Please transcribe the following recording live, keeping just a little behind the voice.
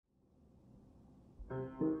Hi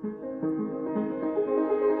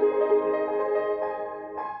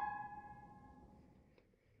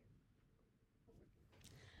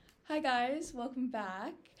guys, welcome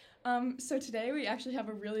back. So today we actually have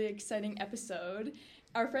a really exciting episode.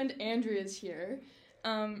 Our friend Andrea is here.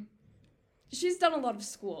 She's done a lot of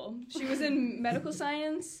school. She was in medical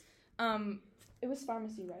science. It was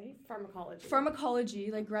pharmacy, right? Pharmacology,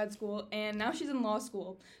 like grad school, and now she's in law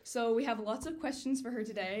school. So we have lots of questions for her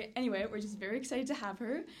today. Anyway, we're just very excited to have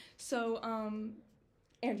her. So,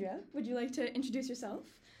 Andrea, would you like to introduce yourself?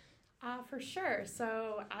 For sure.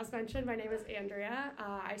 So, as mentioned, my name is Andrea.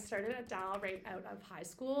 I started at Dal right out of high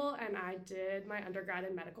school, and I did my undergrad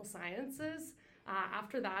in medical sciences.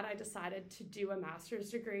 After that, I decided to do a master's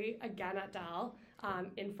degree again at Dal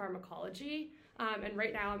in pharmacology. And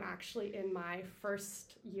right now, I'm actually in my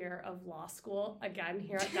first year of law school again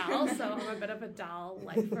here at Dal. So I'm a bit of a Dal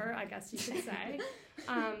lifer, I guess you could say.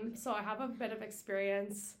 So I have a bit of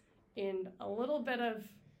experience in a little bit of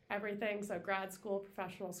everything. So grad school,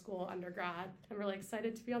 professional school, undergrad. I'm really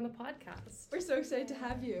excited to be on the podcast. We're so excited to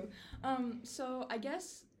have you. So I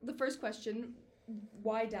guess the first question,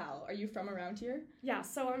 why Dal? Are you from around here? Yeah,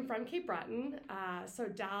 so I'm from Cape Breton. So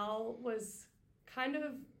Dal was kind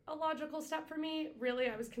of a logical step for me. Really,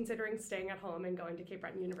 I was considering staying at home and going to Cape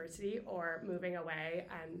Breton University or moving away.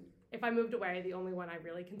 And if I moved away, the only one I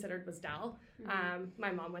really considered was Dal.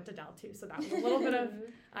 My mom went to Dal too, so that was a little bit of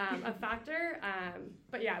a factor.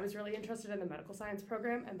 But yeah, I was really interested in the medical science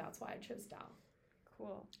program, and that's why I chose Dal.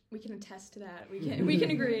 Cool. We can attest to that. We can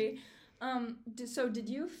agree. So did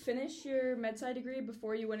you finish your med sci degree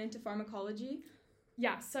before you went into pharmacology?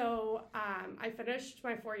 Yeah, so I finished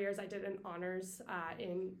my 4 years. I did an honors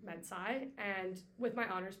in Med Sci, and with my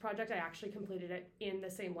honors project, I actually completed it in the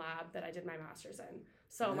same lab that I did my master's in.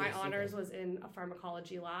 So my honors was in a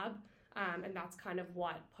pharmacology lab, and that's kind of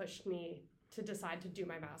what pushed me to decide to do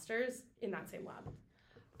my master's in that same lab.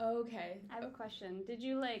 Okay. I have a question. Did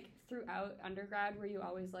you, throughout undergrad, were you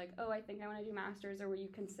always like, oh, I think I want to do master's, or were you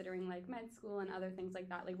considering, med school and other things like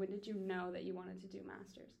that? When did you know that you wanted to do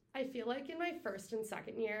master's? I feel like in my first and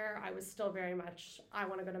second year, I was still very much, I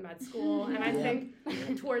want to go to med school. And I think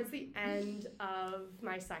towards the end of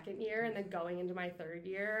my second year and then going into my third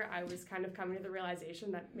year, I was kind of coming to the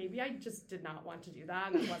realization that maybe I just did not want to do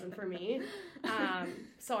that and it wasn't for me.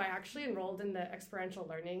 So I actually enrolled in the experiential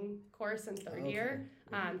learning course in third year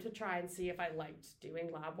to try and see if I liked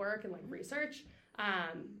doing lab work and research.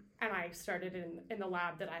 And I started in the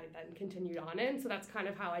lab that I then continued on in. So that's kind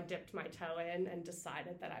of how I dipped my toe in and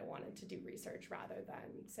decided that I wanted to do research rather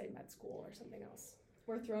than, say, med school or something else.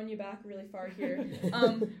 We're throwing you back really far here.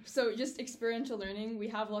 So just experiential learning, we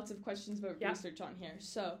have lots of questions about research on here.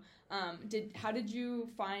 So how did you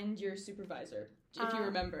find your supervisor, if you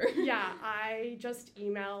remember? Yeah, I just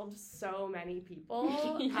emailed so many people.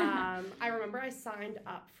 I remember I signed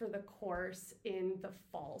up for the course in the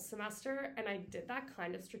fall semester, and I did that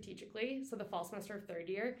kind of strategically, so the fall semester of third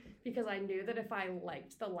year, because I knew that if I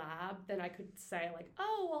liked the lab, then I could say,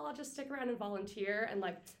 oh, well, I'll just stick around and volunteer, and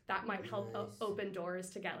that might help open doors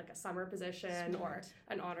to get a summer position or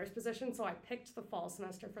an honors position, so I picked the fall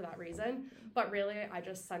semester for that reason, but really, I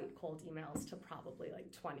just sent cold emails to probably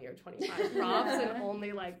 20 or 25 profs, and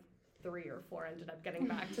only 3 or 4 ended up getting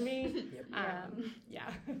back to me. Yeah.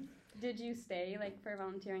 Did you stay for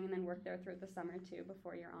volunteering and then work there throughout the summer too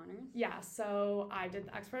before your honors? Yeah, so I did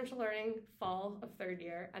the experiential learning fall of third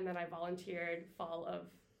year, and then I volunteered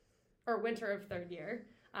winter of third year,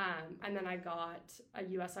 and then I got a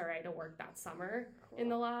USRA to work that summer in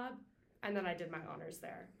the lab, and then I did my honors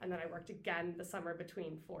there, and then I worked again the summer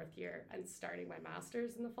between fourth year and starting my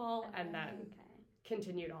master's in the fall, and then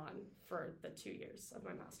continued on for the 2 years of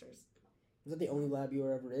my master's. Was that the only lab you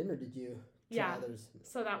were ever in, or did you try others?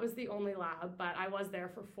 So that was the only lab, but I was there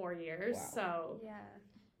for 4 years. Wow. So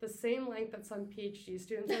the same length that some PhD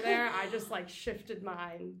students are there, I just shifted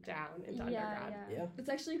mine down into undergrad. Yeah. It's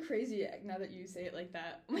actually crazy now that you say it like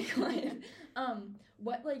that. Oh my God.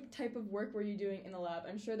 What type of work were you doing in the lab?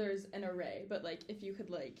 I'm sure there's an array, but if you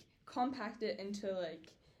could compact it into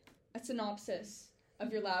a synopsis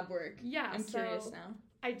of your lab work. Yeah, I'm curious now.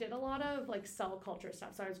 I did a lot of cell culture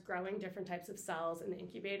stuff. So I was growing different types of cells in the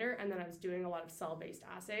incubator, and then I was doing a lot of cell-based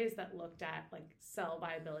assays that looked at cell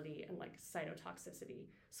viability and cytotoxicity.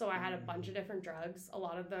 So I had a bunch of different drugs. A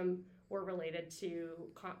lot of them were related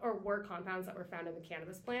to were compounds that were found in the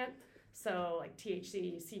cannabis plant. So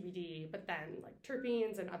THC, CBD, but then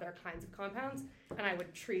terpenes and other kinds of compounds. And I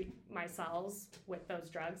would treat my cells with those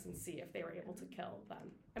drugs and see if they were able to kill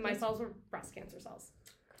them. And my cells were breast cancer cells.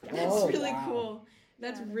 Yeah. That's really cool.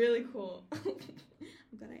 That's really cool. I'm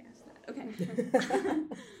glad I asked that. Okay.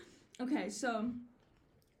 Okay, so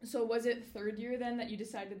So was it third year then that you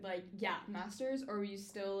decided, like, yeah, master's, or were you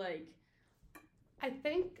still, like... I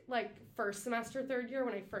think, like, first semester, third year,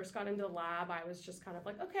 when I first got into the lab, I was just kind of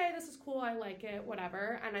like, okay, this is cool, I like it,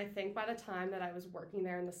 whatever. And I think by the time that I was working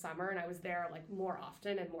there in the summer, and I was there, like, more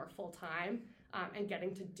often and more full-time, and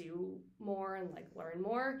getting to do more and, like, learn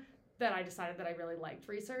more, that I decided that I really liked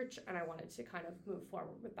research, and I wanted to kind of move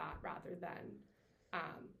forward with that rather than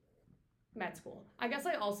med school. I guess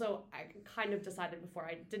I kind of decided before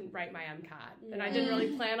I didn't write my MCAT, and I didn't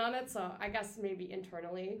really plan on it, so I guess maybe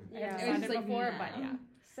internally I decided like, before, but yeah.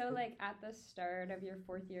 So, like, at the start of your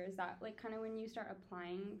fourth year, is that, like, kind of when you start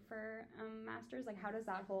applying for master's? Like, how does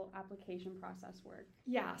that whole application process work?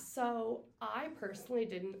 Yeah, so I personally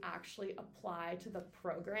didn't actually apply to the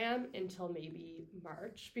program until maybe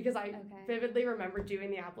March, because I vividly remember doing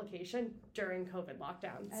the application during COVID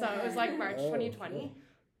lockdown. So it was, like, March 2020. Okay.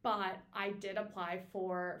 But I did apply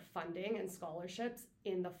for funding and scholarships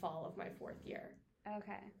in the fall of my fourth year.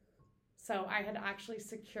 Okay. So I had actually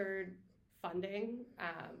secured funding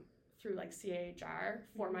through like CAHR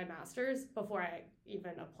for my master's before I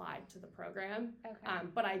even applied to the program. Okay.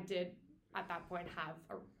 But I did at that point have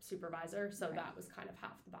a supervisor, so that was kind of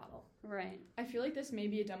half the battle. Right. I feel like this may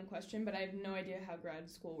be a dumb question, but I have no idea how grad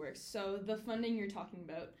school works. So the funding you're talking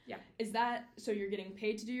about, is that so you're getting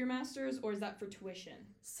paid to do your master's, or is that for tuition?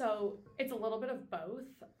 So it's a little bit of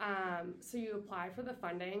both. So you apply for the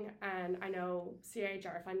funding, and I know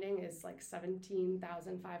CAHR funding is like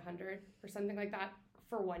 $17,500 or something like that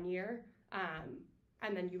for 1 year.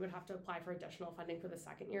 And then you would have to apply for additional funding for the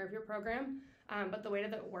second year of your program. But the way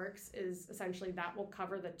that it works is essentially that will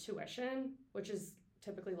cover the tuition, which is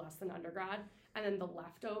typically less than undergrad, and then the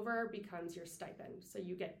leftover becomes your stipend. So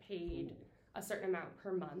you get paid a certain amount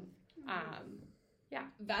per month. Yeah.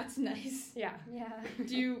 That's nice. Yeah. Yeah.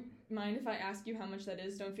 Do you mind if I ask you how much that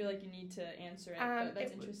is? Don't feel like you need to answer it, but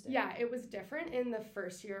that's interesting. Yeah, it was different in the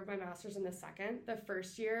first year of my master's and the second. The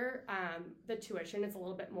first year, the tuition is a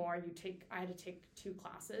little bit more. I had to take 2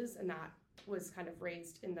 classes, and that was kind of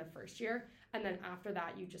raised in the first year. And then after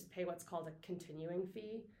that, you just pay what's called a continuing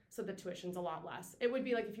fee. So the tuition's a lot less. It would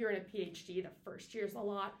be like if you're in a PhD, the first year's a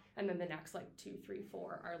lot, and then the next like 2, 3,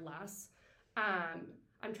 4 are less.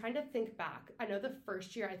 I'm trying to think back. I know the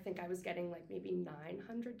first year I think I was getting like maybe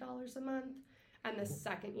 $900 a month, and the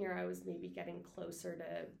second year I was maybe getting closer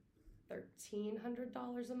to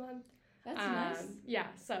 $1,300 a month. That's nice. Yeah,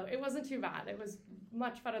 so it wasn't too bad. It was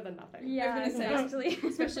much better than nothing. Yeah, I was gonna say, exactly.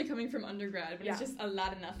 especially coming from undergrad, but it's just a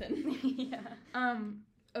lot of nothing. Yeah.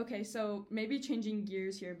 Okay, so maybe changing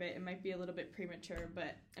gears here a bit. It might be a little bit premature,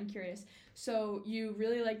 but I'm curious. So you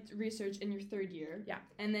really liked research in your third year. Yeah.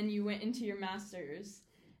 And then you went into your master's,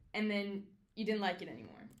 and then you didn't like it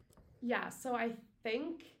anymore. Yeah, so I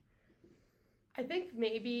think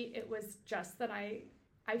maybe it was just that I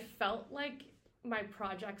felt like my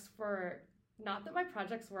projects were, not that my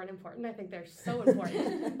projects weren't important, I think they're so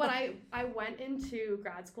important, but I went into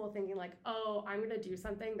grad school thinking like, oh, I'm going to do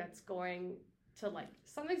something that's going to like,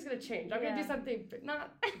 something's going to change. I'm going to do something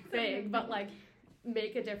not big, but like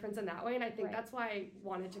make a difference in that way. And I think that's why I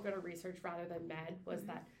wanted to go to research rather than med, was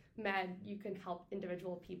that med, you can help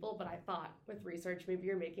individual people, but I thought with research, maybe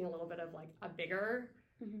you're making a little bit of like a bigger,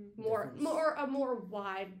 a more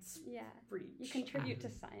wide reach. You contribute to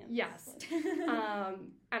science. Yes.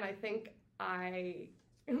 And I think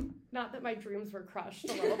not that my dreams were crushed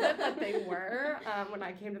a little bit, but they were when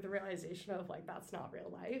I came to the realization of like, that's not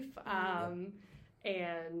real life.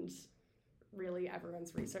 And really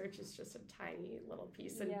everyone's research is just a tiny little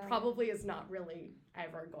piece and probably is not really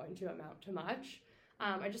ever going to amount to much.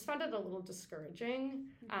 I just found it a little discouraging,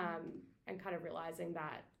 and kind of realizing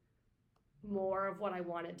that more of what I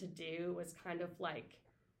wanted to do was kind of like,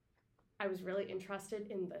 I was really interested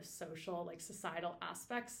in the social, like societal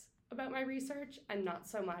aspects about my research, and not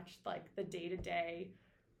so much like the day-to-day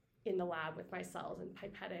in the lab with my cells and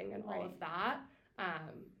pipetting and all of that.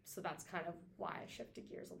 So that's kind of why I shifted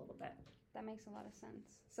gears a little bit. That makes a lot of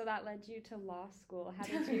sense. So that led you to law school. How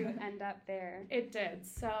did you end up there? It did.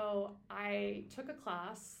 So I took a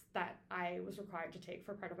class that I was required to take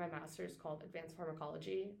for part of my master's called Advanced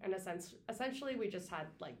Pharmacology. And essentially we just had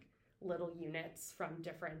like little units from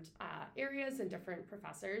different areas and different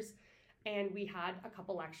professors. And we had a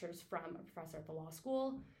couple lectures from a professor at the law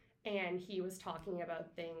school. And he was talking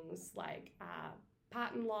about things like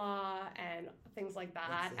patent law and things like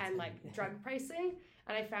that, and like drug pricing.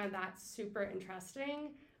 And I found that super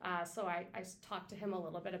interesting. So I talked to him a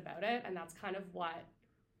little bit about it, and that's kind of what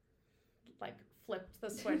like flipped the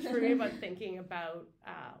switch for me about thinking about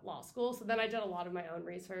law school. So then I did a lot of my own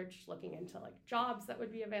research, looking into like jobs that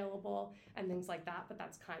would be available and things like that. But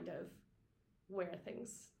that's kind of where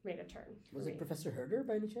things made a turn. Was it Professor Herder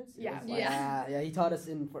by any chance? Yeah. Yeah. He taught us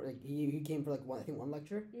he came for like one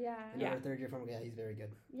lecture. Yeah. In our third year he's very good.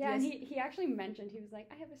 Yeah, and he actually mentioned, he was like,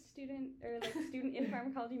 I have a student in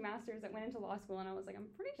pharmacology master's that went into law school, and I was like, I'm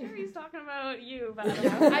pretty sure he's talking about you, but I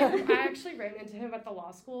don't know. I actually ran into him at the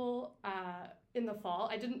law school in the fall.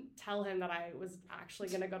 I didn't tell him that I was actually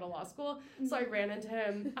going to go to law school, so I ran into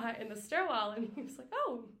him in the stairwell, and he was like,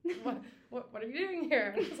 oh, what are you doing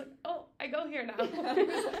here? And I was like, oh, I go here now. He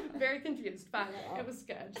was very confused, but it was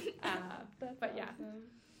good. But yeah.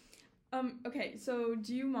 Awesome. Okay, so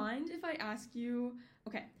do you mind if I ask you,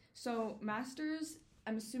 okay, so masters,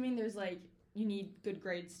 I'm assuming there's like, you need good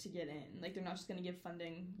grades to get in. Like, they're not just going to give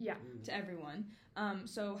funding to everyone.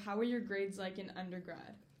 So how were your grades like in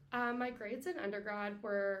undergrad? My grades in undergrad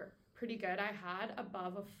were pretty good. I had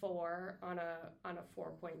above a 4 on a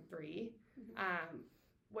 4.3,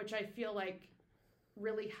 which I feel like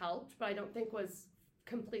really helped, but I don't think was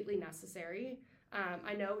completely necessary.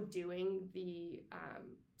 I know doing the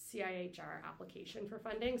CIHR application for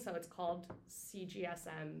funding, so it's called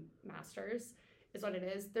CGSM Masters, is what it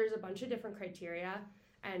is. There's a bunch of different criteria,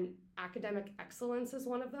 and academic excellence is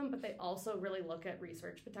one of them, but they also really look at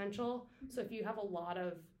research potential. So if you have a lot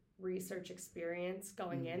of research experience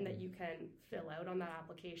going in that you can fill out on that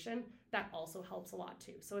application, that also helps a lot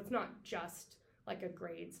too. So it's not just like a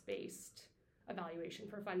grades-based evaluation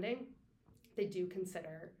for funding. They do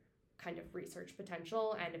consider kind of research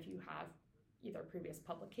potential, and if you have either previous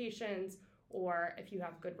publications or if you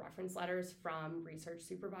have good reference letters from research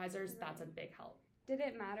supervisors, that's a big help. Did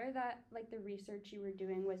it matter that like the research you were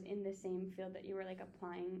doing was in the same field that you were like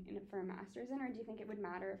applying for a master's in, or do you think it would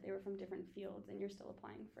matter if they were from different fields and you're still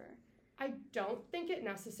applying for? I don't think it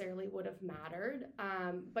necessarily would have mattered,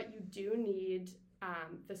 but you do need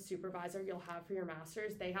the supervisor you'll have for your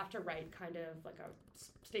master's. They have to write kind of like a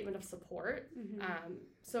statement of support.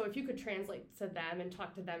 So if you could translate to them and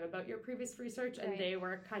talk to them about your previous research and they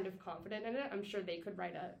were kind of confident in it, I'm sure they could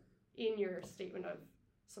write in your statement of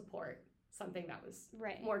support something that was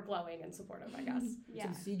more glowing and supportive, I guess. So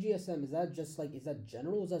the CGSM, is that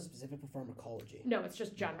general, or is that specific for pharmacology? No, it's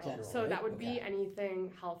just general. So right? that would be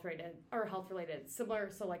anything health related,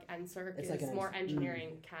 similar. So like NSERC is like more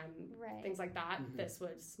engineering, chem, things like that. This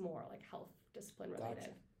was more like health discipline related.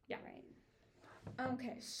 Gotcha. Yeah. Right.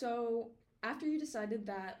 Okay, so after you decided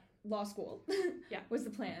that law school was the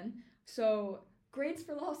plan, so grades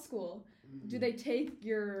for law school, do they take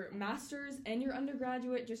your master's and your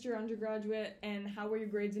undergraduate, just your undergraduate, and how were your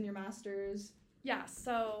grades in your master's? Yeah,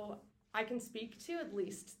 so I can speak to at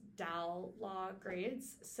least Dal Law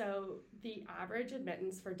grades. So the average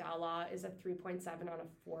admittance for Dal Law is a 3.7 on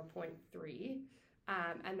a 4.3.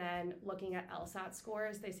 And then looking at LSAT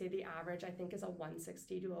scores, they say the average, I think, is a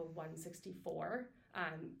 160 to a 164.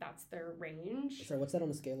 That's their range. Sorry, what's that on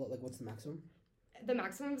the scale? Like, what's the maximum? The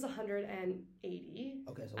maximum is 180.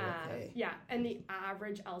 Okay, so okay. Yeah, and the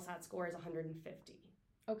average LSAT score is 150.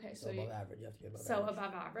 Okay, so above average. You have to get above average. So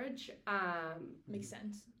above average. Makes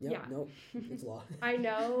sense. Yep, yeah. Nope, it's law. I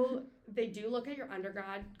know they do look at your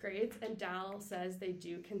undergrad grades, and Dal says they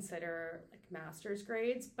do consider like master's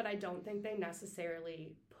grades, but I don't think they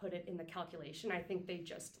necessarily put it in the calculation. I think they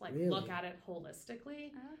just look at it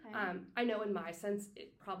holistically. Okay. I know in my sense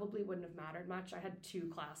it probably wouldn't have mattered much. I had 2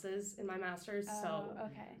 classes in my master's, so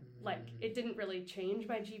it didn't really change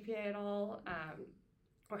my GPA at all,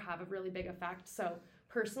 or have a really big effect. So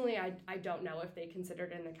personally, I don't know if they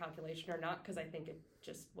considered it in the calculation or not, because I think it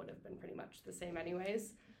just would have been pretty much the same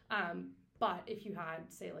anyways. But if you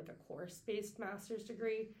had, say, like a course-based master's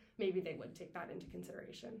degree, maybe they would take that into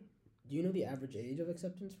consideration. Do you know the average age of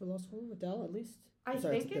acceptance for law school with Dal, at least? I it's a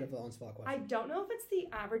bit of an on-spot question. I don't know if it's the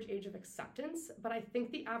average age of acceptance, but I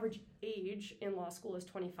think the average age in law school is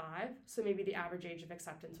 25. So maybe the average age of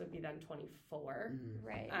acceptance would be then 24.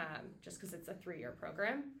 Right. Just because it's a 3-year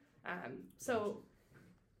program. So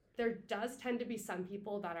there does tend to be some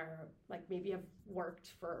people that are like maybe have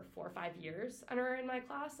worked for 4 or 5 years and are in my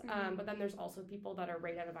class. But then there's also people that are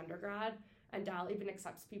right out of undergrad. And Dal even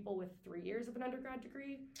accepts people with 3 years of an undergrad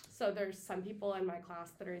degree. So there's some people in my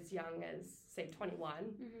class that are as young as, say, 21.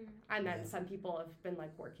 And then some people have been,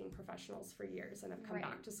 like, working professionals for years and have come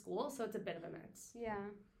back to school. So it's a bit of a mix. Yeah.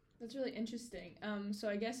 That's really interesting. So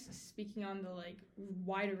I guess speaking on the, like,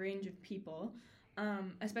 wider range of people,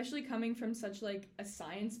 especially coming from such, like, a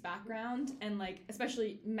science background and, like,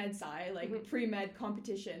 especially Med Sci, like, pre-med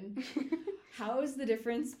competition, how is the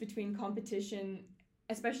difference between competition,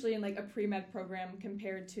 especially in like a pre-med program,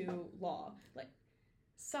 compared to law?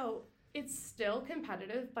 So it's still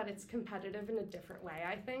competitive, but it's competitive in a different way,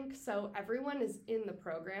 I think. So everyone is in the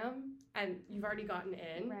program and you've already gotten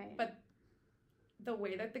in, but the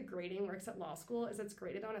way that the grading works at law school is it's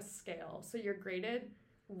graded on a scale. So you're graded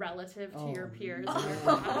relative to your peers in your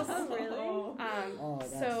class. Really?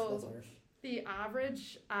 That's harsh. The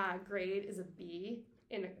average grade is a B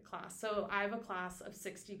in a class. So I have a class of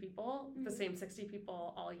 60 people, the same 60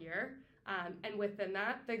 people all year. And within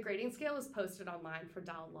that, the grading scale is posted online for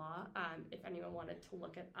Dal Law, if anyone wanted to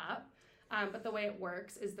look it up. But the way it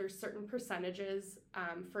works is there's certain percentages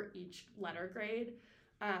for each letter grade.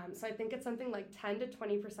 So I think it's something like 10 to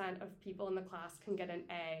 20% of people in the class can get an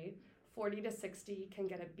A, 40 to 60 can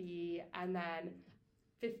get a B, and then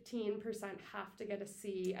 15% have to get a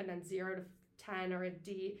C, and then 0 to 10 or a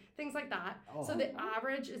D, things like that. Oh. So the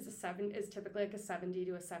average is typically like a 70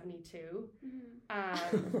 to a 72.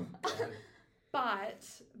 But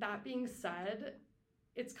that being said,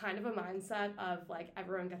 it's kind of a mindset of like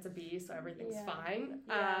everyone gets a B, so everything's fine.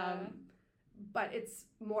 But it's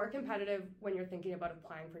more competitive when you're thinking about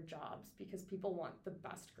applying for jobs because people want the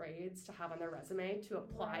best grades to have on their resume to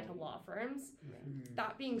apply to law firms.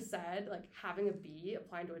 That being said, like having a B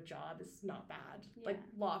applying to a job is not bad. Like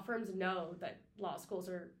law firms know that law schools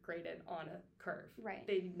are graded on a curve. Right.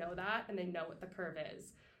 They know that and they know what the curve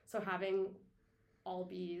is. So having all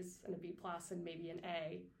Bs and a B plus and maybe an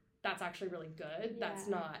A, that's actually really good. That's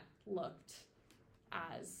not looked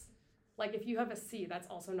as... Like, if you have a C, that's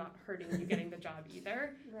also not hurting you getting the job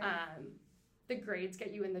either. The grades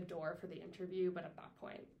get you in the door for the interview, but at that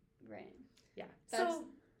point. Right. Yeah. So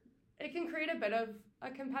it can create a bit of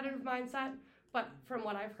a competitive mindset, but from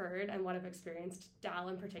what I've heard and what I've experienced, Dal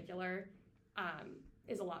in particular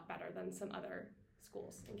is a lot better than some other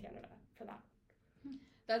schools in Canada for that.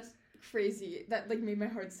 That's crazy. That, like, made my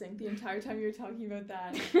heart sink the entire time you were talking about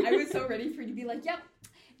that. I was so ready for you to be like, yep.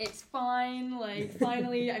 It's fine, like,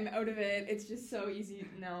 finally, I'm out of it. It's just so easy.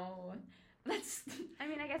 No. I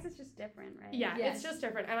mean, I guess it's just different, right? Yeah, it's just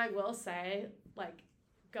different. And I will say, like,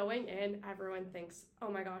 going in, everyone thinks, oh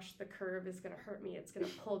my gosh, the curve is going to hurt me. It's going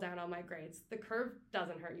to pull down all my grades. The curve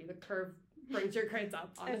doesn't hurt you. The curve brings your grades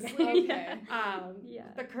up, honestly. Okay.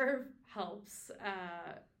 The curve helps.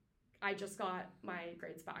 I just got my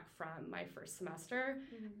grades back from my first semester,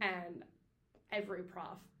 and every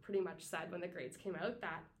prof pretty much said when the grades came out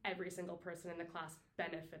that every single person in the class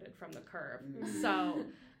benefited from the curve. So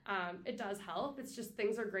it does help. It's just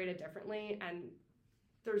things are graded differently, and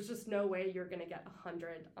there's just no way you're going to get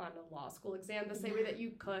 100 on a law school exam the same way that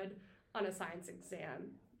you could on a science exam.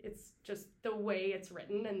 It's just the way it's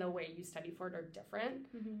written and the way you study for it are different.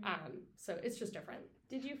 So it's just different.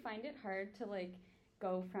 Did you find it hard to, like,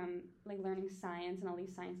 go from like learning science and all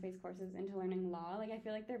these science-based courses into learning law? Like, I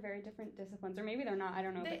feel like they're very different disciplines, or maybe they're not, I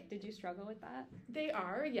don't know, but did you struggle with that? They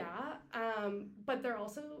are, yeah, but they're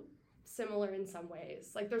also similar in some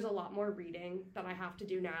ways. Like, there's a lot more reading that I have to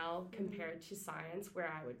do now compared to science,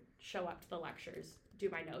 where I would show up to the lectures, do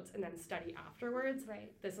my notes, and then study afterwards.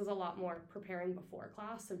 Right. This is a lot more preparing before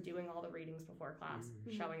class, so doing all the readings before class,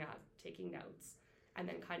 showing up, taking notes, and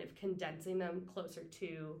then kind of condensing them closer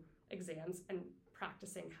to exams and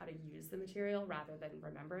practicing how to use the material rather than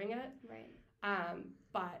remembering it. Right.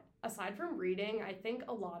 But aside from reading, I think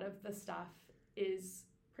a lot of the stuff is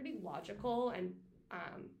pretty logical, and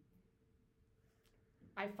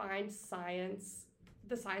I find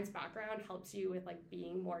the science background helps you with like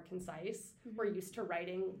being more concise. We're used to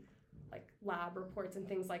writing like lab reports and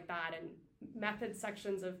things like that, and method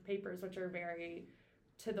sections of papers which are very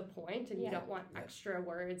to the point, and you don't want extra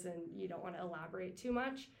words and you don't want to elaborate too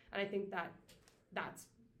much. And I think that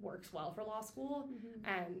works well for law school.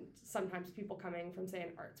 And sometimes people coming from, say, an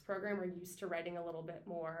arts program are used to writing a little bit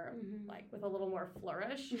more, like with a little more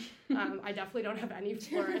flourish. I definitely don't have any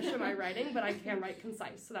flourish in my writing, but I can write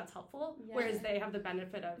concise, so that's helpful. Whereas they have the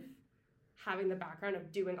benefit of having the background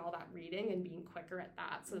of doing all that reading and being quicker at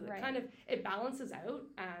that. So that kind of, it balances out.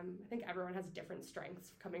 I think everyone has different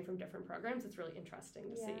strengths coming from different programs. It's really interesting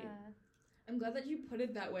to see. I'm glad that you put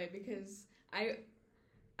it that way, because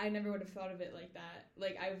I never would have thought of it like that.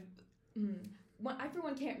 Like, I for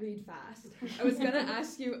one can't read fast. I was gonna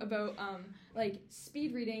ask you about like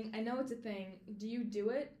speed reading. I know it's a thing. Do you do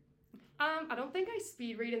it? I don't think I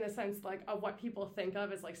speed read in the sense like of what people think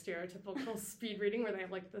of as like stereotypical speed reading, where they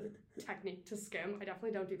have like the technique to skim. I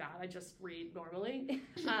definitely don't do that. I just read normally.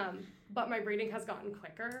 But my reading has gotten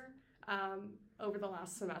quicker over the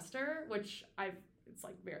last semester, which it's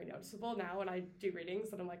like very noticeable now when I do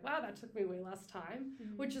readings, and I'm like, wow, that took me way less time,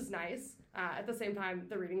 which is nice. At the same time,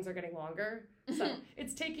 the readings are getting longer, so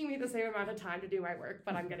it's taking me the same amount of time to do my work,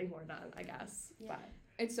 but I'm getting more done, I guess. But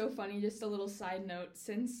it's so funny. Just a little side note,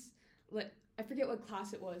 since I forget what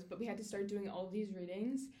class it was, but we had to start doing all these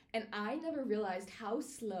readings, and I never realized how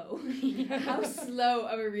slow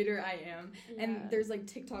of a reader I am. Yeah. And there's like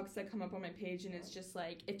TikToks that come up on my page, and it's just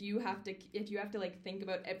like if you have to like think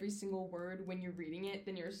about every single word when you're reading it,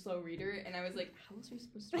 then you're a slow reader. And I was like, how else are you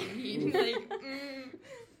supposed to read?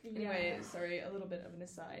 Anyway, sorry, a little bit of an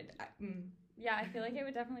aside. Yeah, I feel like it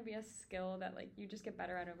would definitely be a skill that, like, you just get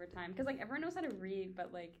better at over time. Because, like, everyone knows how to read,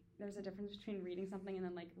 but, like, there's a difference between reading something and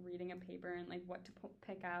then, like, reading a paper and, like, what to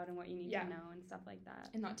pick out and what you need to know and stuff like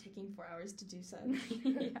that. And not taking 4 hours to do so.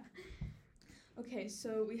 Yeah. Okay,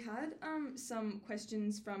 so we had some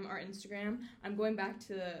questions from our Instagram. I'm going back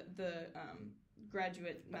to the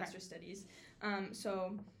graduate master studies.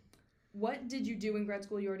 So what did you do in grad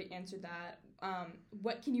school? You already answered that.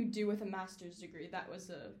 What can you do with a master's degree? That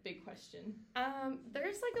was a big question.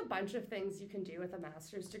 There's like a bunch of things you can do with a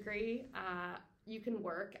master's degree. You can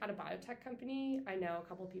work at a biotech company. I know a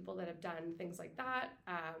couple people that have done things like that,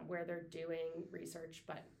 where they're doing research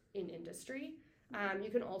but in industry.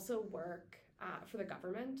 You can also work for the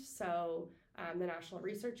government. So the National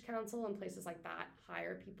Research Council and places like that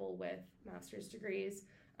hire people with master's degrees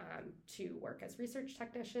to work as research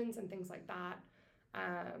technicians and things like that.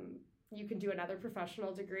 You can do another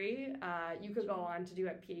professional degree. You could go on to do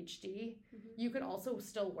a PhD. You could also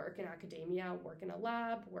still work in academia, work in a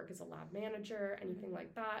lab, work as a lab manager, anything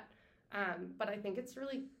like that. But I think it's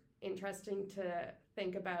really interesting to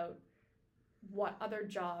think about what other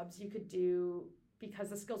jobs you could do because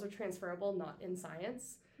the skills are transferable, not in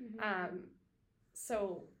science.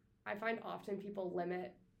 So I find often people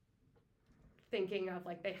limit thinking of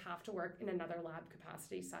like they have to work in another lab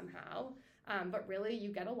capacity somehow. But really,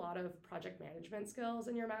 you get a lot of project management skills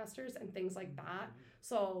in your master's and things like that.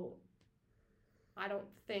 So I don't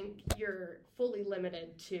think you're fully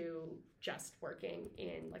limited to just working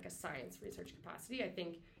in like a science research capacity. I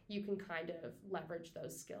think you can kind of leverage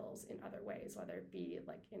those skills in other ways, whether it be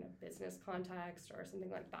like in a business context or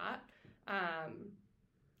something like that.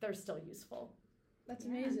 They're still useful. That's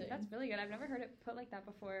amazing. That's really good. I've never heard it put like that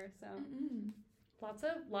before. So. Lots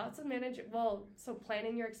of so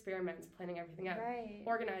planning your experiments, planning everything out,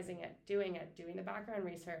 organizing it, doing the background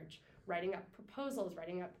research, writing up proposals,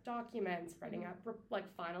 writing up documents, writing up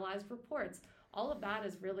finalized reports. All of that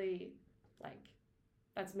is really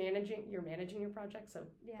that's managing your project, so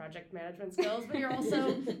project management skills, but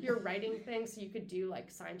you're writing things, so you could do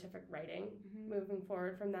like scientific writing moving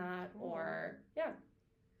forward from that, or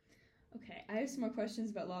Okay, I have some more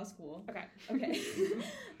questions about law school. Okay.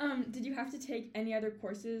 Did you have to take any other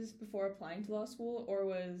courses before applying to law school, or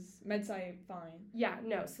was Med Sci fine? Yeah,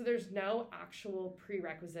 no. So there's no actual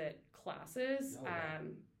prerequisite classes.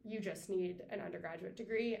 You just need an undergraduate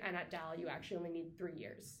degree, and at Dal, you actually only need 3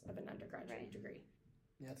 years of an undergraduate degree.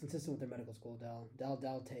 Yeah, it's consistent with their medical school.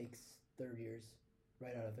 Dal takes 3rd years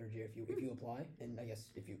right out of 3rd year if you apply, and I guess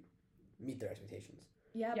if you meet their expectations.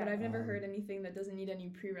 Yeah, but I've never heard anything that doesn't need any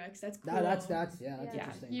prereqs. That's cool. That's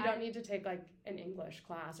interesting. You don't need to take like an English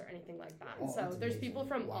class or anything like that. So there's people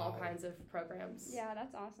from all kinds of programs. Yeah,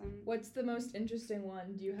 that's awesome. What's the most interesting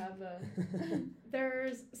one? Do you have a...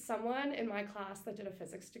 There's someone in my class that did a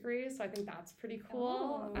physics degree, so I think that's pretty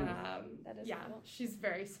cool. That is cool. She's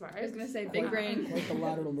very smart. I was going to say big brain. Quite the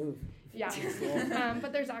lateral move. Yeah.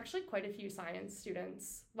 But there's actually quite a few science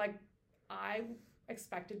students. Like, I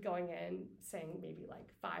expected going in saying maybe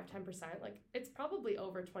like 5-10%, like it's probably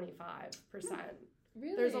over 25%.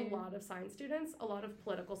 Really? There's a lot of science students, a lot of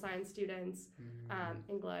political science students,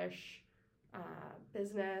 English,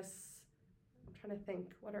 business. I'm trying to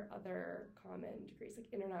think, what are other common degrees, like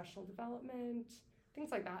international development,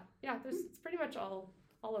 things like that. Yeah, it's pretty much all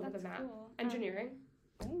over the map. Cool. Engineering.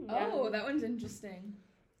 That one's interesting.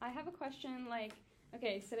 I have a question,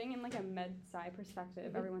 okay, sitting in like a med sci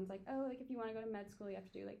perspective, everyone's like, oh, like if you want to go to med school, you have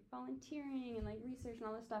to do like volunteering and like research and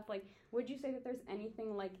all this stuff. Like, would you say that there's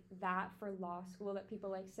anything like that for law school that people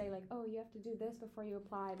like say like, oh, you have to do this before you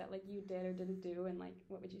apply that like you did or didn't do, and like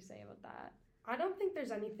what would you say about that? I don't think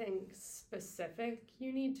there's anything specific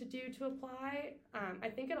you need to do to apply. I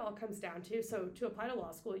think it all comes down to apply to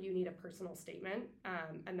law school, you need a personal statement.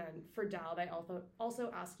 And then for Dal, they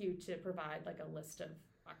also ask you to provide like a list of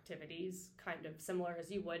activities kind of similar as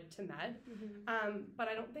you would to med. But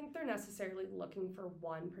I don't think they're necessarily looking for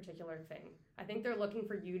one particular thing. I think they're looking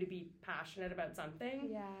for you to be passionate about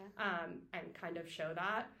something and kind of show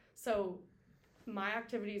that. So my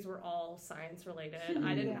activities were all science related.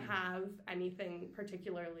 I didn't have anything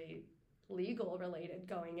particularly legal related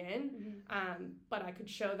going in, but I could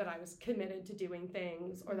show that I was committed to doing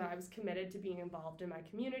things or that I was committed to being involved in my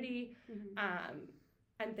community.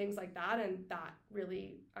 and things like that. And that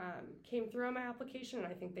really came through on my application, and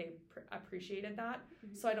I think they appreciated that.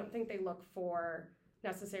 Mhm. So I don't think they look for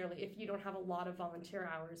necessarily if you don't have a lot of volunteer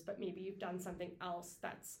hours, but maybe you've done something else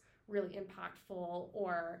that's really impactful,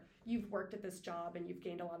 or you've worked at this job and you've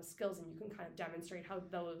gained a lot of skills and you can kind of demonstrate how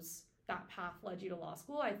that path led you to law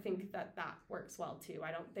school. I think that works well too.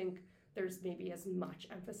 I don't think there's maybe as much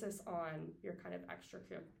emphasis on your kind of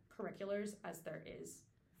extracurriculars as there is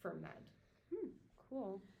for med.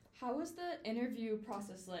 Cool. How was the interview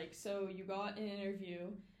process like? So you got an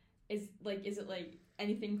interview. Is it like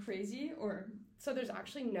anything crazy or? So there's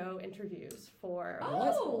actually no interviews for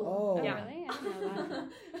Oh! school. Oh. Yeah. Really? I didn't know that.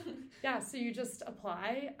 Yeah, so you just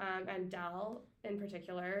apply, and Dal in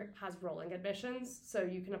particular has rolling admissions, so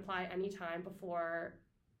you can apply anytime before,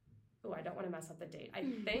 I don't want to mess up the date. I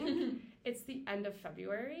think it's the end of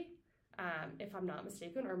February, if I'm not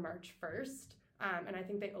mistaken, or March 1st, and I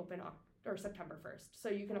think they open or September 1st. So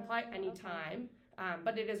you can apply anytime,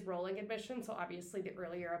 but it is rolling admission, so obviously the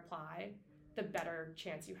earlier you apply, the better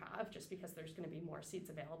chance you have, just because there's going to be more seats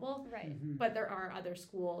available. Right. But there are other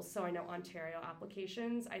schools, so I know Ontario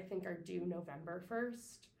applications, I think, are due November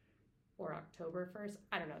 1st or October 1st.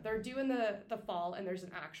 I don't know. They're due in the fall, and there's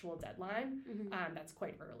an actual deadline that's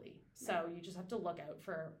quite early. So you just have to look out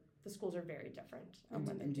for, the schools are very different.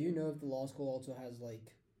 And do you know if the law school also has,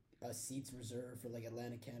 like, seats reserved for, like,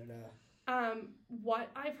 Atlantic Canada? What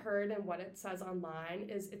I've heard and what it says online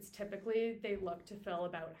is it's typically they look to fill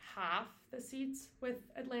about half the seats with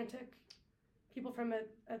people from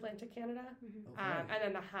Atlantic Canada, Okay.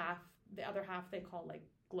 and then the other half they call like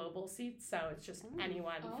global seats. So it's just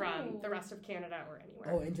anyone from the rest of Canada or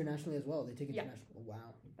anywhere. Oh, internationally as well. They take Yeah. international. Oh,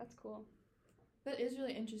 wow. That's cool. That is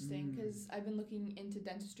really interesting because I've been looking into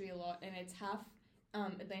dentistry a lot, and it's half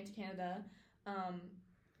Atlantic Canada.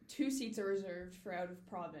 2 seats are reserved for out of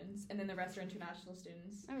province, and then the rest are international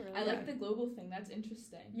students. Oh, really? I like the global thing. That's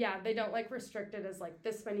interesting. Yeah, they don't like restrict it as like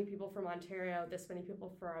this many people from Ontario, this many people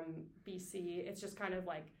from BC. It's just kind of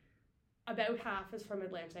like about half is from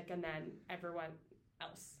Atlantic, and then everyone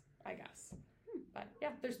else, I guess. But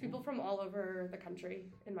yeah, there's people from all over the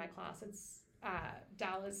country in my class. It's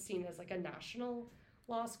Dal is seen as like a national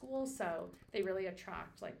law school, so they really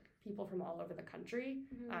attract like people from all over the country,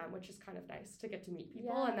 which is kind of nice to get to meet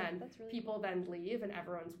people. Yeah, and then that's really people then leave and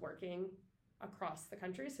everyone's working across the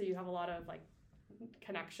country, so you have a lot of like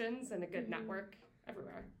connections and a good network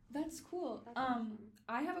everywhere. That's cool. That's awesome.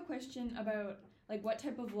 I have a question about like what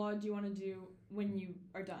type of law do you want to do when you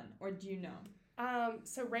are done, or do you know?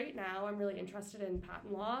 So right now I'm really interested in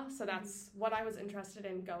patent law, so that's what I was interested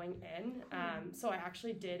in going in. So I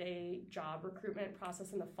actually did a job recruitment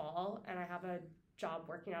process in the fall, and I have a job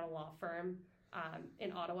working at a law firm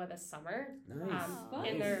in Ottawa this summer, Nice.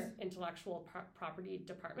 in their intellectual property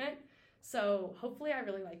department. So hopefully I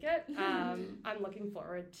really like it. I'm looking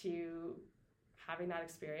forward to having that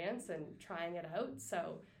experience and trying it out.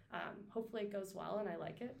 So hopefully it goes well and I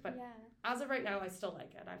like it. But as of right now, I still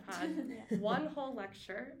like it. I've had one whole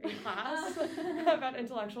lecture in class about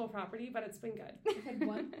intellectual property, but it's been good. I've had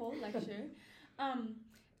one whole lecture.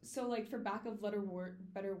 So like for back of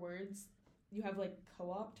better words, you have like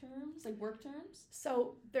co-op terms, like work terms?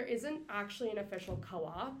 So there isn't actually an official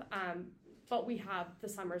co-op, but we have the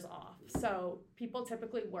summers off. So people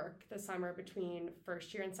typically work the summer between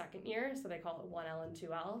first year and second year, so they call it 1L and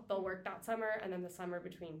 2L. They'll work that summer, and then the summer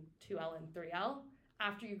between 2L and 3L.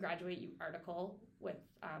 After you graduate, you article with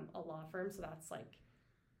a law firm, so that's like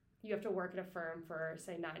you have to work at a firm for,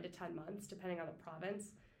 say, 9 to 10 months, depending on the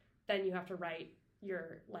province. Then you have to write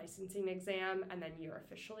your licensing exam, and then you're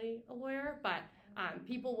officially a lawyer. But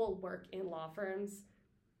people will work in law firms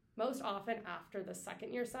most often after the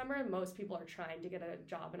second year summer. Most people are trying to get a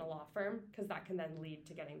job in a law firm because that can then lead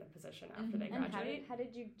to getting the position after they And graduate. how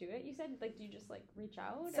did you do it? You said, like, do you just, like, reach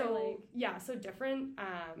out? So, or, like... yeah, so different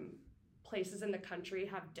places in the country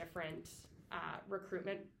have different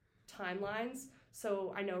recruitment timelines.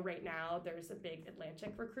 So I know right now there's a big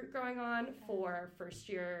Atlantic recruit going on for first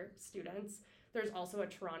year students. There's also a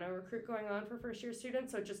Toronto recruit going on for first year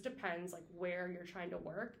students. So it just depends like where you're trying to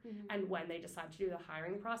work and when they decide to do the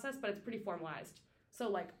hiring process, but it's pretty formalized. So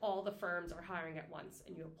like all the firms are hiring at once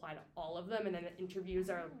and you apply to all of them, and then the interviews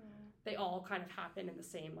they all kind of happen in the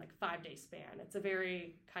same like 5-day span. It's a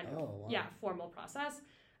very kind of formal process.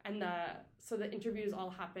 And so the interviews all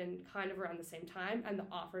happen kind of around the same time, and the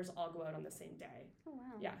offers all go out on the same day. Oh,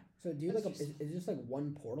 wow. Yeah. So do you is it just like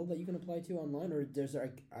one portal that you can apply to online, or there's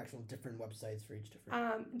like actual different websites for each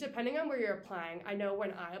different? Depending on where you're applying. I know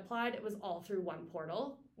when I applied, it was all through one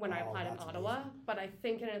portal. when I applied in that's Ottawa, amazing. but I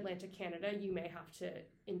think in Atlantic Canada, you may have to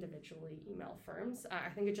individually email firms. I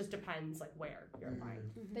think it just depends like where you're applying.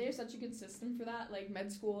 They have such a good system for that. Like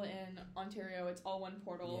med school in Ontario, it's all one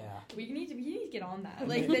portal. Yeah. We need to get on that.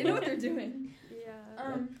 Like they know what they're doing.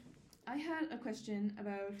 Yeah. I had a question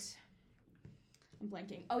about. I'm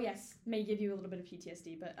blanking. Oh yes, may give you a little bit of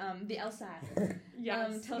PTSD, but the LSAT.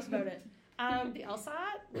 Yes. Tell us about it. The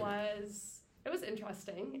LSAT was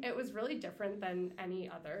interesting. It was really different than any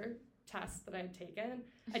other test that I had taken.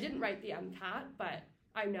 I didn't write the MCAT, but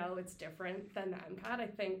I know it's different than the MCAT. I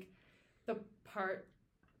think the part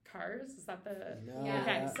CARS, is that the... No. Yeah.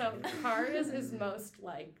 Okay, so CARS is most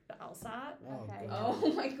like the LSAT. Okay.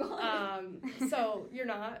 Oh my god. So you're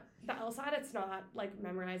not, the LSAT, it's not like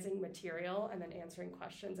memorizing material and then answering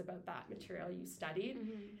questions about that material you studied.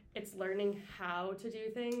 It's learning how to do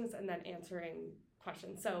things and then answering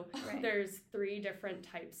questions. So Right. there's 3 different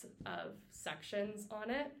types of sections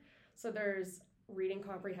on it. So there's reading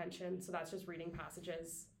comprehension, so that's just reading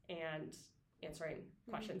passages and answering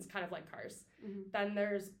questions, kind of like CARS. Then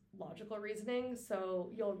there's logical reasoning,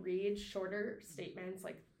 so you'll read shorter statements,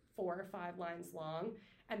 like 4 or 5 lines long,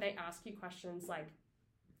 and they ask you questions like,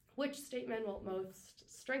 which statement will most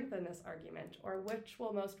strengthen this argument, or which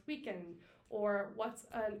will most weaken, or what's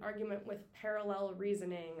an argument with parallel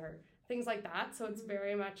reasoning, or things like that. So it's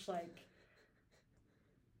very much like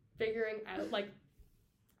figuring out like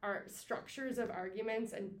our structures of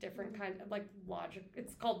arguments and different kind of like logic.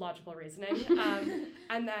 It's called logical reasoning.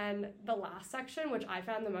 And then the last section, which I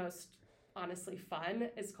found the most honestly fun,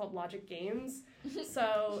 is called logic games.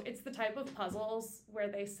 So it's the type of puzzles where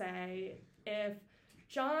they say, if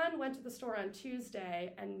John went to the store on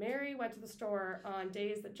Tuesday and Mary went to the store on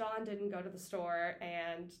days that John didn't go to the store,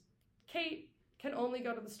 and Kate can only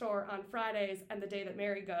go to the store on Fridays, and the day that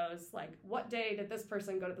Mary goes, like, what day did this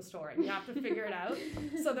person go to the store? And you have to figure it out.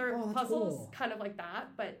 So there are puzzles kind of like that,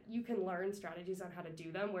 but you can learn strategies on how to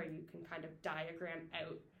do them where you can kind of diagram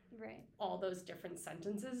out Right. all those different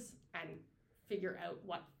sentences and figure out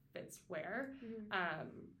what fits where.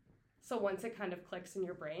 So once it kind of clicks in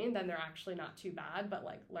your brain, then they're actually not too bad, but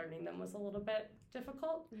like learning them was a little bit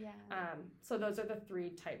difficult. Yeah. So those are the 3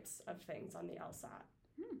 types of things on the LSAT.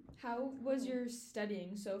 How was your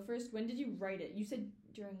studying? So first, when did you write it? You said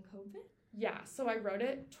during COVID? Yeah, so I wrote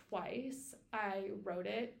it twice. I wrote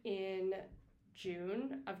it in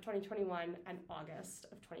June of 2021 and August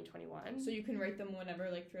of 2021. So you can write them whenever,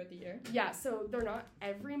 like throughout the year? Yeah, so they're not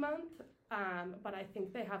every month, but I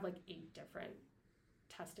think they have like 8 different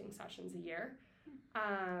testing sessions a year.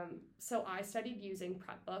 So I studied using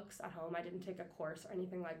prep books at home. I didn't take a course or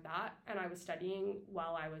anything like that. And I was studying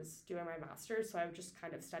while I was doing my master's. So I would just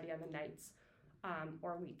kind of study on the nights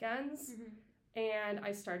or weekends. And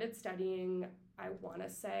I started studying, I want to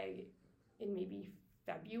say, in maybe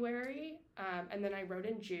February. And then I wrote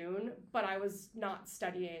in June, but I was not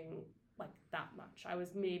studying like that much. I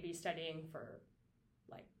was maybe studying for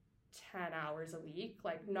like 10 hours a week,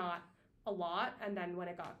 like not a lot. And then when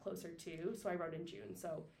it got closer to, so I wrote in June.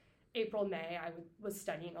 So April, May, I was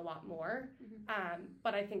studying a lot more.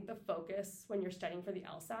 But I think the focus when you're studying for the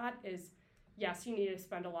LSAT is, yes, you need to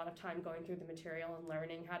spend a lot of time going through the material and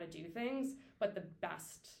learning how to do things, but the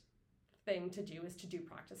best thing to do is to do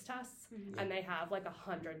practice tests. And they have like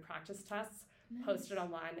 100 practice tests posted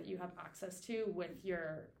online that you have access to with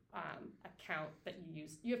your account that you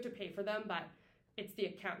use. You have to pay for them, but it's the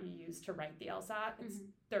account you use to write the LSAT. It's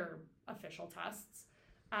their official tests.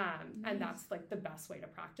 And that's like the best way to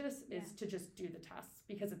practice is to just do the tests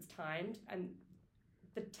because it's timed, and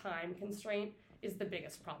the time constraint is the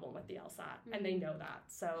biggest problem with the LSAT, and they know that.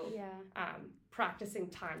 So practicing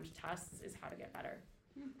timed tests is how to get better.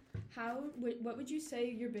 What would you say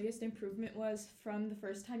your biggest improvement was from the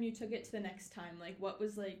first time you took it to the next time? Like, what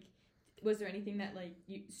was like, was there anything that like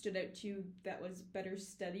you stood out to you that was better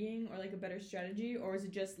studying or like a better strategy, or was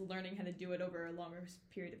it just learning how to do it over a longer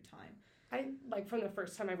period of time? I like from the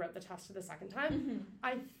first time I wrote the test to the second time,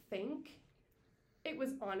 I think it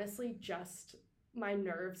was honestly just my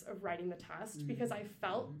nerves of writing the test because I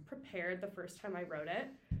felt prepared the first time I wrote it,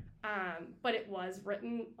 but it was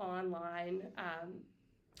written online,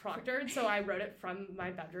 proctored, so I wrote it from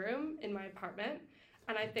my bedroom in my apartment.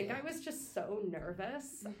 And I think I was just so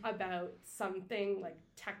nervous about something like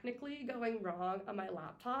technically going wrong on my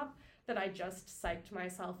laptop that I just psyched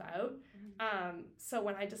myself out. So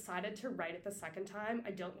when I decided to write it the second time,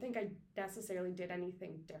 I don't think I necessarily did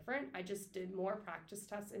anything different. I just did more practice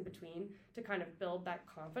tests in between to kind of build that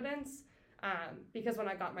confidence. Because when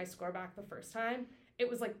I got my score back the first time, it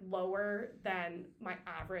was like lower than my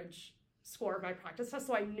average score of my practice test.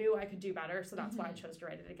 So I knew I could do better. So that's why I chose to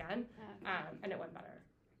write it again. And it went better.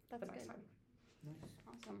 That's the next good. time. Nice.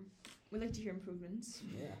 Awesome. We'd like to hear improvements.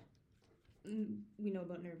 Yeah. We know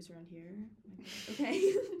about nerves around here.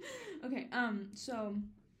 Okay. Okay. So,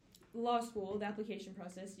 law school, the application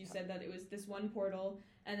process. You said that it was this one portal,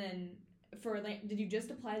 and then did you just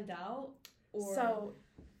apply to Dal, or So,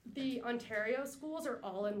 the Ontario schools are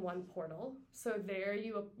all in one portal. So there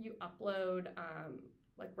you upload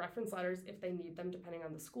like reference letters if they need them, depending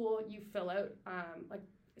on the school. You fill out like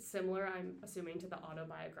similar, I'm assuming, to the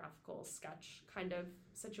autobiographical sketch kind of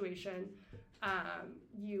situation.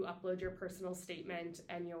 You upload your personal statement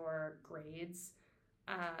and your grades,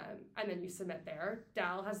 and then you submit there.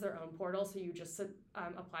 Dal has their own portal, so you just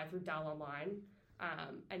apply through Dal Online,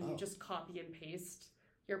 and you just copy and paste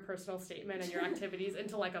your personal statement and your activities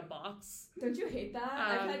into like a box. Don't you hate that?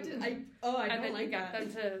 I and don't then like you get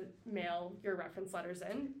that. them to mail your reference letters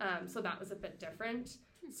in. So that was a bit different.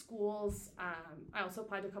 Schools, I also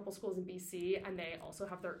applied to a couple schools in BC, and they also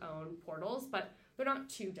have their own portals, but they're not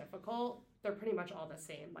too difficult. They're pretty much all the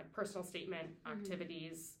same, like personal statement,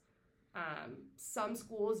 activities. Some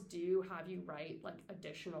schools do have you write like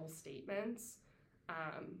additional statements,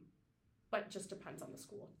 but just depends on the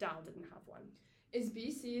school. Dal didn't have one. Is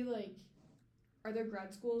BC like, are there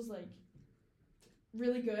grad schools like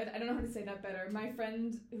really good? I don't know how to say that better. My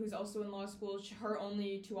friend who's also in law school, her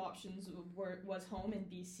only two options was home and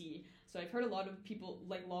BC. So I've heard a lot of people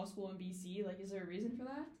like law school in BC. Like, is there a reason for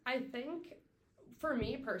that? I think for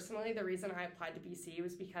me personally, the reason I applied to BC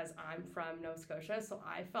was because I'm from Nova Scotia. So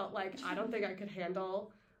I felt like I don't think I could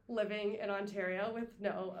handle living in Ontario with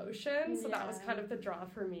no ocean. So that was kind of the draw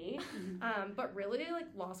for me. But really, like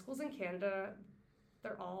law schools in Canada,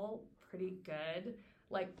 they're all pretty good.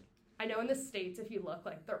 Like, I know in the States, if you look,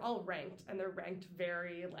 like, they're all ranked, and they're ranked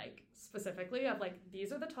very, like, specifically of, like,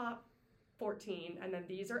 these are the top 14, and then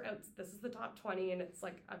this is the top 20, and it's,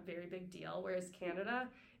 like, a very big deal, whereas Canada,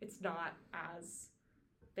 it's not as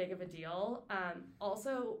big of a deal.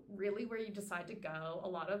 Also, really where you decide to go, a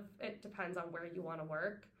lot of it depends on where you want to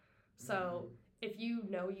work. So if you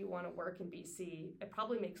know you want to work in BC, it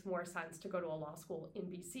probably makes more sense to go to a law school in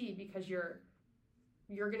BC because you're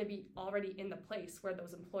going to be already in the place where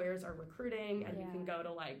those employers are recruiting, and you can go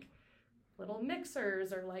to like little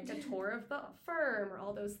mixers or like a tour of the firm or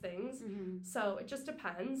all those things. So it just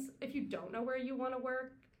depends. If you don't know where you want to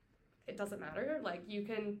work, it doesn't matter. Like, you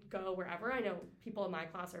can go wherever. I know people in my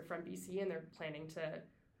class are from BC and they're planning to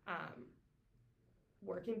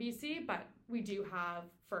work in BC, but we do have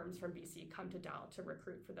firms from BC come to Dal to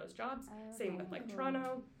recruit for those jobs. Same with like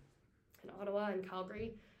Toronto and Ottawa and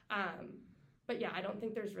Calgary. But yeah, I don't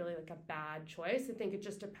think there's really like a bad choice. I think it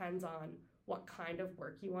just depends on what kind of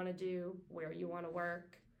work you want to do, where you want to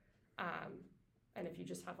work, and if you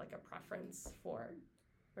just have like a preference for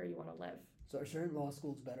where you want to live. So are certain law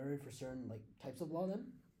schools better for certain like types of law then?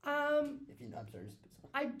 If you know, I'm sorry.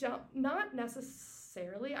 not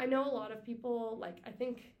necessarily. I know a lot of people, like, I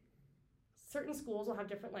think certain schools will have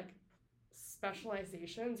different like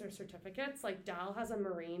specializations or certificates. Like Dal has a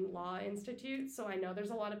marine law institute, so I know there's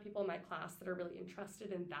a lot of people in my class that are really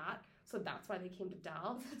interested in that, so that's why they came to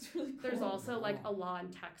Dal. That's really cool. There's also like a law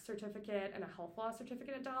and tech certificate and a health law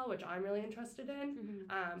certificate at Dal, which I'm really interested in.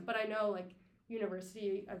 But I know like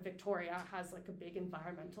University of Victoria has like a big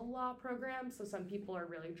environmental law program, so some people are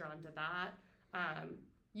really drawn to that.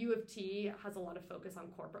 U of T has a lot of focus on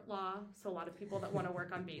corporate law, so a lot of people that want to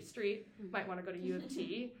work on Bay Street might want to go to U of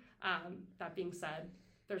T. That being said,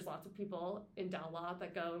 there's lots of people in Dal Law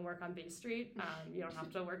that go and work on Bay Street. You don't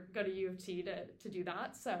have to go to U of T to do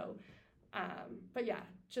that. So, but yeah,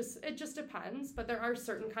 it just depends. But there are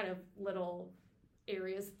certain kind of little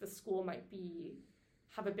areas that the school might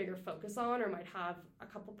have a bigger focus on, or might have a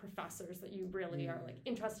couple professors that you really are like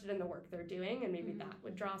interested in the work they're doing, and maybe that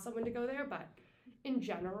would draw someone to go there. But in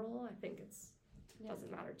general, I think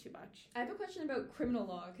doesn't matter too much. I have a question about criminal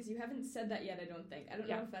law, because you haven't said that yet, I don't think. I don't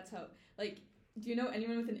know if that's how, like, do you know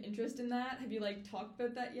anyone with an interest in that? Have you, like, talked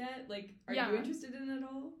about that yet? Like, are you interested in it at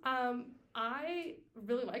all? I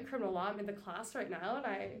really like criminal law. I'm in the class right now, and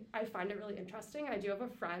I find it really interesting. I do have a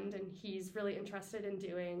friend, and he's really interested in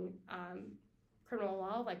doing criminal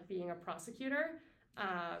law, like being a prosecutor.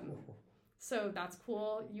 So that's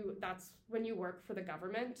cool. That's when you work for the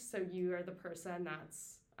government, so you are the person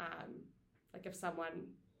that's like if someone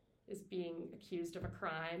is being accused of a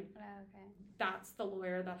crime, that's the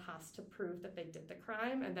lawyer that has to prove that they did the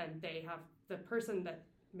crime, and then the person that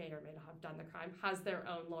may or may not have done the crime has their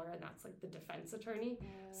own lawyer, and that's like the defense attorney.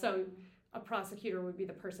 So a prosecutor would be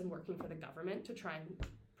the person working for the government to try and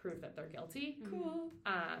prove that they're guilty. Cool.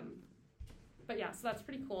 But yeah, so that's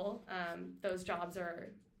pretty cool. Those jobs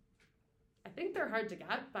I think they're hard to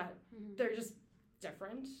get, but they're just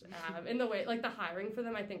different in the way, like the hiring for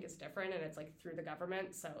them I think is different, and it's like through the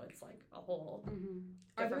government, so it's like a whole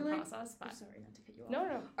different process. But sorry, not to cut you off.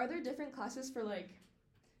 No. Are there different classes for like,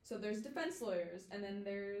 so there's defense lawyers, and then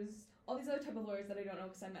there's all these other type of lawyers that I don't know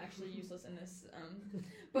because I'm actually useless in this,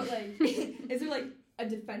 but like, is there like a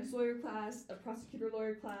defense lawyer class, a prosecutor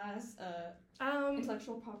lawyer class,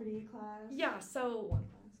 intellectual property class? Yeah, so one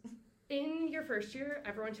class. in your first year,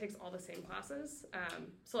 everyone takes all the same classes.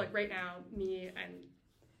 So like right now, me and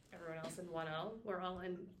everyone else in 1L, we're all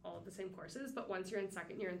in all of the same courses, but once you're in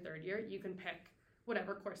second year and third year, you can pick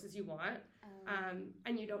whatever courses you want.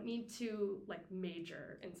 And you don't need to like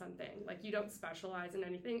major in something. Like you don't specialize in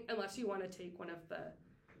anything unless you want to take one of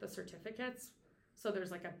the certificates. So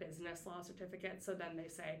there's like a business law certificate. So then they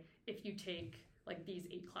say, if you take like these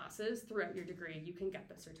 8 classes throughout your degree, you can get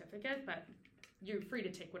the certificate, but you're free to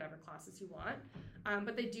take whatever classes you want.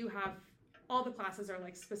 But they do have, all the classes are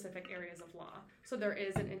like specific areas of law. So there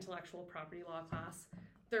is an intellectual property law class.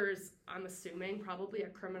 There's, I'm assuming, probably a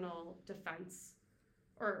criminal defense,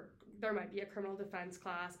 or there might be a criminal defense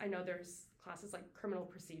class. I know there's classes like criminal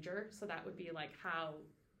procedure. So that would be like how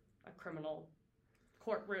a criminal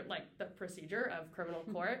court, like the procedure of criminal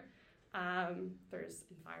court. There's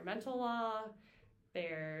environmental law.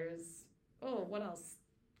 There's, what else?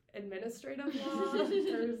 Administrative law.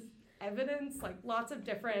 There's evidence, like lots of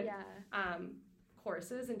different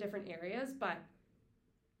courses in different areas. But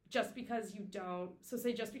just because you don't, so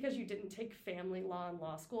say just because you didn't take family law in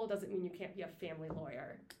law school doesn't mean you can't be a family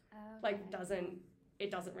lawyer. Like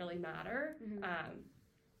it doesn't really matter.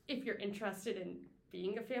 If you're interested in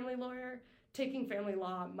being a family lawyer, taking family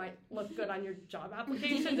law might look good on your job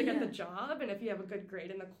application to get the job, and if you have a good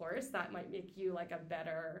grade in the course, that might make you like a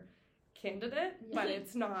better candidate, but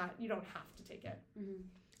it's not, you don't have to take it.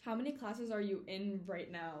 How many classes are you in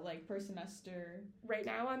right now, like per semester? Right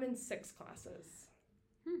now I'm in 6 classes.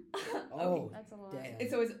 Oh, that's a lot. damn.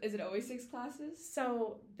 So is it always 6 classes?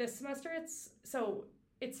 So this semester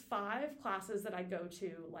it's 5 classes that I go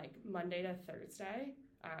to like Monday to Thursday.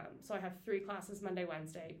 So I have 3 classes Monday,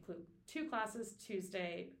 Wednesday, 2 classes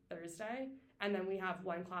Tuesday, Thursday, and then we have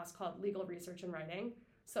 1 class called Legal Research and Writing.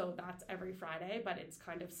 So that's every Friday, but it's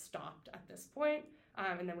kind of stopped at this point.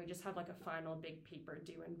 And then we just have like a final big paper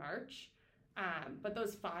due in March. But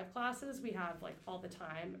those 5 classes we have like all the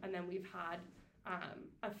time, and then we've had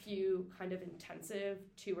a few kind of intensive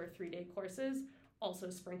 2 or 3 day courses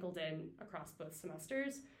also sprinkled in across both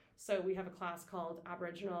semesters. So we have a class called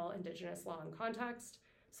Aboriginal Indigenous Law and Context.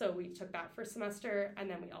 So we took that first semester, and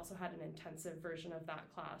then we also had an intensive version of that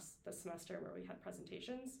class this semester where we had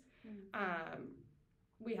presentations.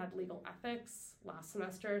 We had legal ethics last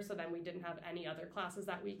semester, so then we didn't have any other classes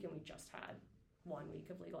that week, and we just had 1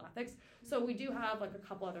 week of legal ethics. So we do have like a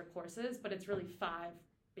couple other courses, but it's really 5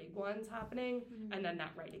 big ones happening, and then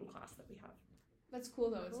that writing class that we have. That's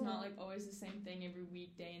cool though. It's not like always the same thing every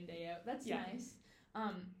week, day in, day out. That's nice.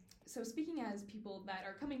 So speaking as people that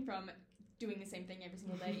are coming from doing the same thing every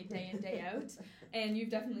single day, day in, day out, and you've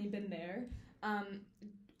definitely been there,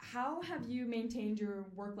 how have you maintained your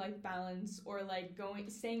work-life balance, or like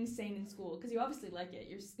staying sane in school? Because you obviously like it.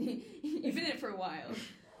 You've been in it for a while.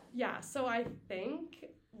 Yeah, so I think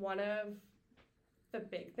one of the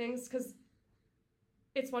big things, because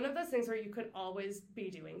it's one of those things where you could always be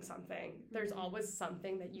doing something. There's always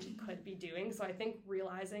something that you could be doing. So I think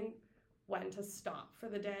realizing when to stop for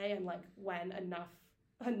the day and like when enough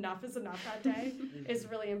is enough that day is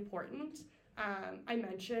really important. I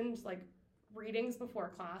mentioned like readings before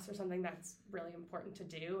class are something that's really important to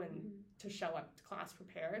do and to show up to class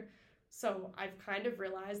prepared. So I've kind of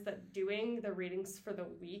realized that doing the readings for the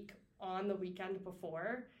week on the weekend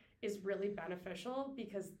before is really beneficial,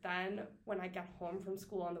 because then when I get home from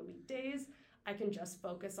school on the weekdays, I can just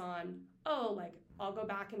focus on, I'll go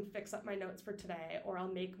back and fix up my notes for today, or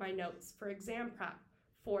I'll make my notes for exam prep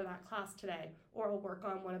for that class today, or I'll work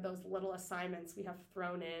on one of those little assignments we have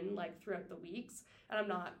thrown in like throughout the weeks, and I'm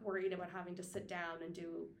not worried about having to sit down and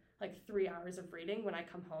do like 3 hours of reading when I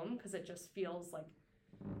come home, because it just feels like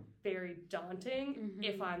very daunting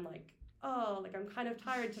if I'm like, I'm kind of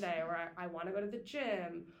tired today, or I want to go to the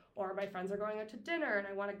gym, or my friends are going out to dinner and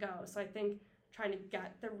I want to go. So I think trying to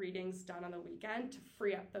get the readings done on the weekend to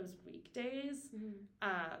free up those weekdays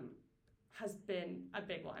has been a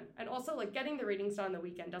big one. And also like getting the readings done on the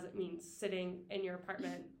weekend doesn't mean sitting in your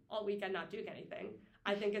apartment all weekend not doing anything.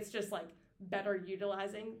 I think it's just like better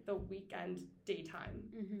utilizing the weekend daytime.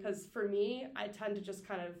 Because for me, I tend to just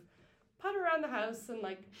kind of putter around the house and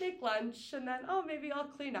like make lunch, and then maybe I'll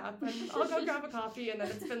clean up and I'll go grab a coffee, and then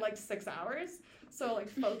it's been like 6 hours. So like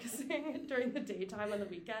focusing during the daytime on the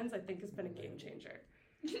weekends I think has been a game changer.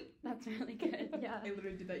 That's really good. Yeah. I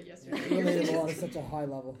literally did that Yeah, yesterday. relatable on such a high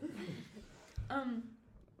level.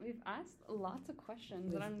 We've asked lots of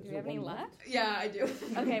questions. Is Do we there have any one left? Yeah, I do.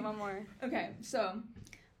 Okay, one more. Okay, so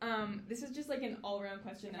this is just like an all-around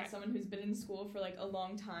question Okay. as someone who's been in school for like a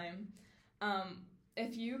long time.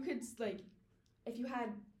 If you could if you had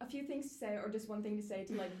a few things to say or just one thing to say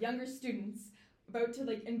to like younger students about to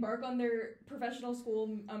like embark on their professional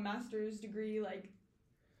school, a master's degree, like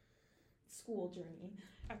school journey.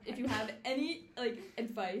 If you have any like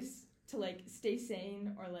advice to like stay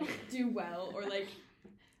sane or like do well or like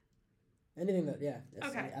Anything that, yeah. Yes,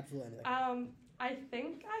 Okay. Absolutely anything. I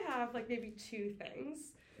think I have like maybe two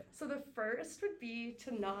things. So the first would be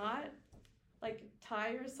to not like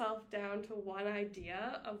tie yourself down to one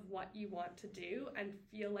idea of what you want to do and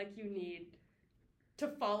feel like you need to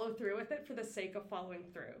follow through with it for the sake of following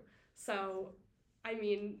through. So, I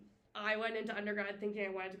mean, I went into undergrad thinking I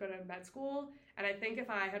wanted to go to med school, and I think if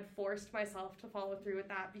I had forced myself to follow through with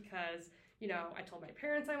that because, you know, I told my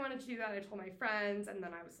parents I wanted to do that, I told my friends, and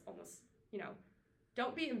then I was almost, you know,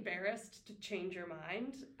 don't be embarrassed to change your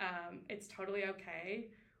mind. It's totally okay.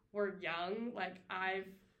 We're young. Like,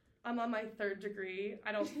 I'm on my 3rd degree.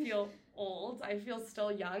 I don't feel old. I feel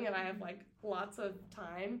still young, and I have like lots of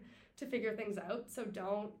time to figure things out. So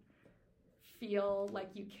don't feel like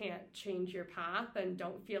you can't change your path, and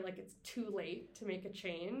don't feel like it's too late to make a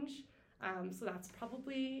change. So that's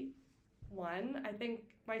probably one. I think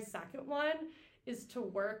my second one is to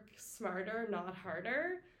work smarter, not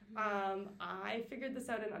harder. I figured this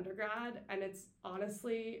out in undergrad, and it's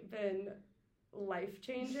honestly been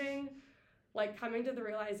life-changing. Like, coming to the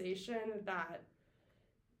realization that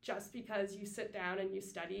just because you sit down and you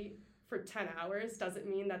study for 10 hours doesn't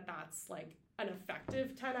mean that that's like an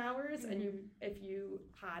effective 10 hours. And if you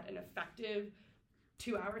had an effective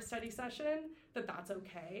 2-hour study session, that's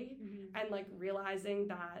okay. And like realizing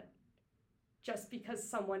that just because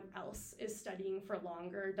someone else is studying for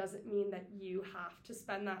longer doesn't mean that you have to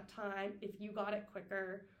spend that time. If you got it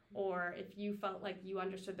quicker, or if you felt like you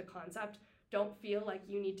understood the concept, don't feel like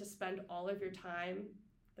you need to spend all of your time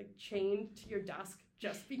like chained to your desk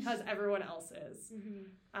just because everyone else is.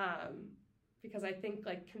 Because I think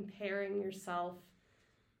like comparing yourself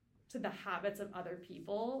to the habits of other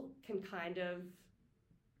people can kind of,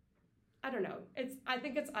 I don't know, I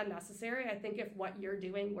think it's unnecessary. I think if what you're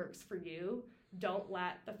doing works for you, don't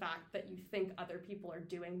let the fact that you think other people are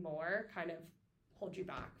doing more kind of hold you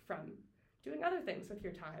back from doing other things with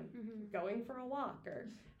your time. Going for a walk, or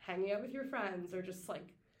hanging out with your friends, or just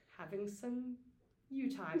like having some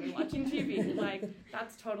you time and watching TV. Like,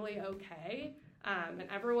 that's totally okay. And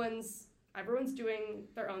everyone's doing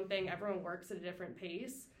their own thing. Everyone works at a different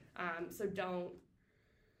pace. So don't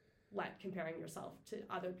let comparing yourself to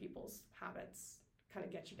other people's habits kind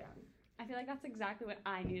of get you down. I feel like that's exactly what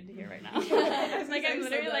I needed to hear right now. I'm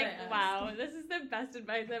literally like, wow, this is the best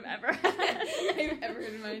advice I've ever had. I've ever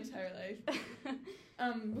heard in my entire life.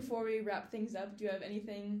 Before we wrap things up, do you have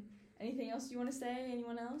anything else you want to say?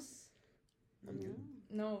 Anyone else?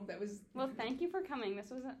 No, that was... Well, thank you for coming.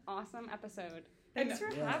 This was an awesome episode. Thanks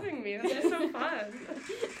for having me. This was so fun.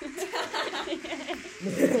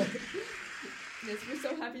 Yes, we're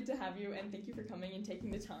so happy to have you, and thank you for coming and taking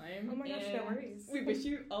the time. Oh my gosh, no worries. We wish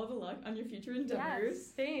you all the luck on your future endeavors.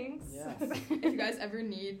 Yes, thanks. Yes. If you guys ever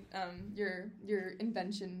need your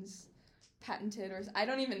inventions patented, or I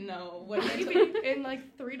don't even know what Maybe in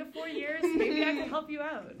like 3 to 4 years, maybe I can help you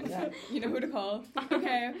out. Yeah. you know who to call.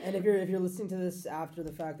 Okay. And if you're listening to this after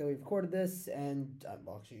the fact that we've recorded this, and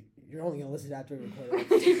well, actually, you're only gonna listen after we record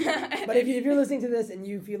it. But if you're listening to this and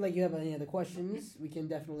you feel like you have any other questions, we can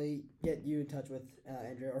definitely get you in touch with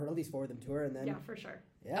Andrea, or at least forward them to her, and then Yeah, for sure.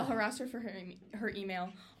 I'll harass her for her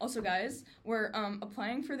email. Also, guys, we're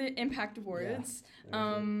applying for the Impact Awards.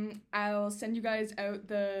 I'll send you guys out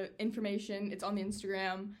the information. It's on the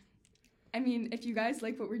Instagram. I mean, if you guys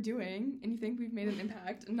like what we're doing and you think we've made an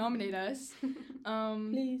impact, nominate us.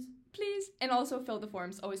 Please. And also fill the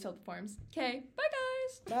forms. Always fill the forms. Okay, bye,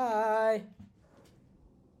 guys.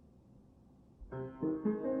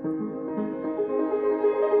 Bye.